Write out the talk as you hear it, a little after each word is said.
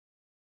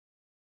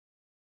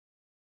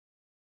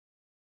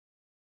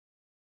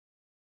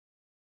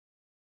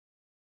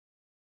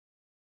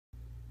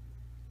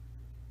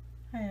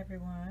Hi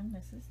everyone,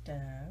 this is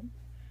Deb.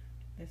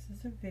 This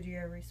is a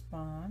video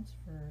response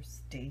for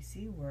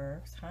Stacy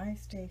Works. Hi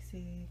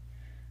Stacy.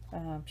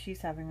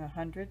 She's having a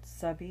 100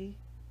 Subbie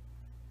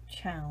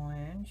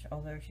challenge,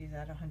 although she's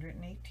at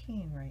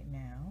 118 right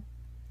now.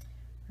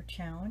 Her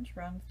challenge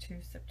runs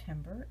to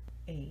September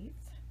 8th,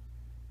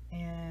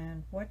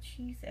 and what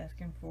she's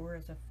asking for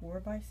is a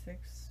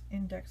 4x6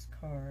 index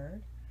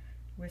card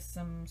with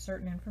some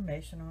certain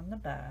information on the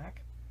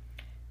back,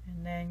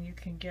 and then you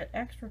can get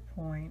extra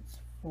points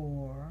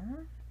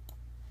for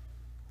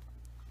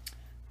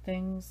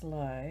things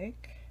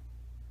like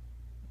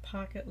a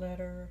pocket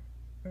letter,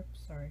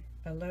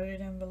 a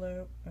loaded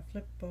envelope, a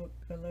flip book,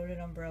 a loaded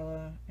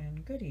umbrella,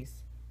 and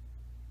goodies.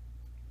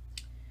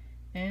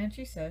 And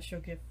she says she'll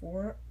give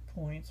 4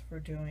 points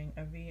for doing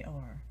a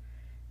VR.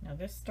 Now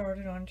this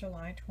started on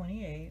July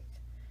 28th.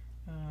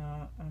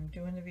 I'm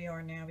doing the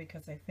VR now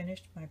because I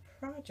finished my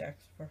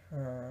projects for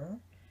her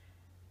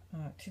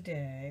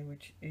today,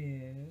 which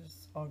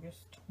is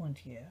August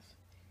 20th.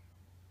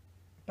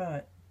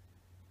 But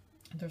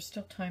there's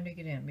still time to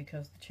get in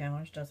because the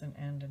challenge doesn't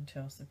end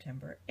until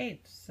September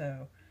 8th.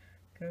 So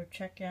go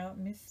check out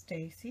Miss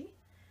Stacy.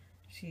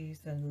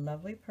 She's a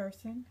lovely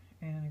person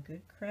and a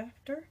good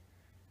crafter,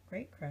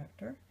 great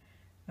crafter.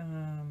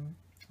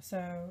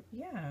 So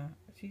yeah,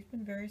 she's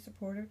been very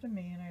supportive to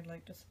me, and I'd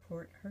like to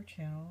support her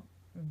channel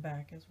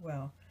back as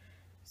well.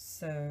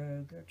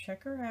 So go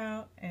check her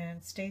out.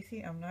 And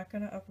Stacy, I'm not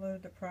going to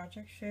upload the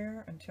project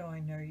share until I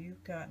know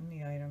you've gotten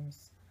the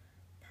items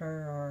per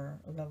our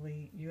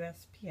lovely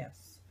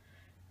USPS.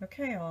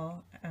 Okay,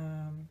 all,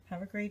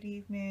 have a great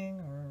evening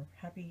or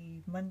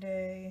happy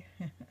Monday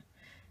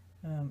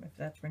if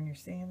that's when you're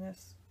seeing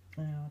this.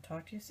 And I'll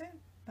talk to you soon.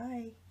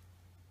 Bye.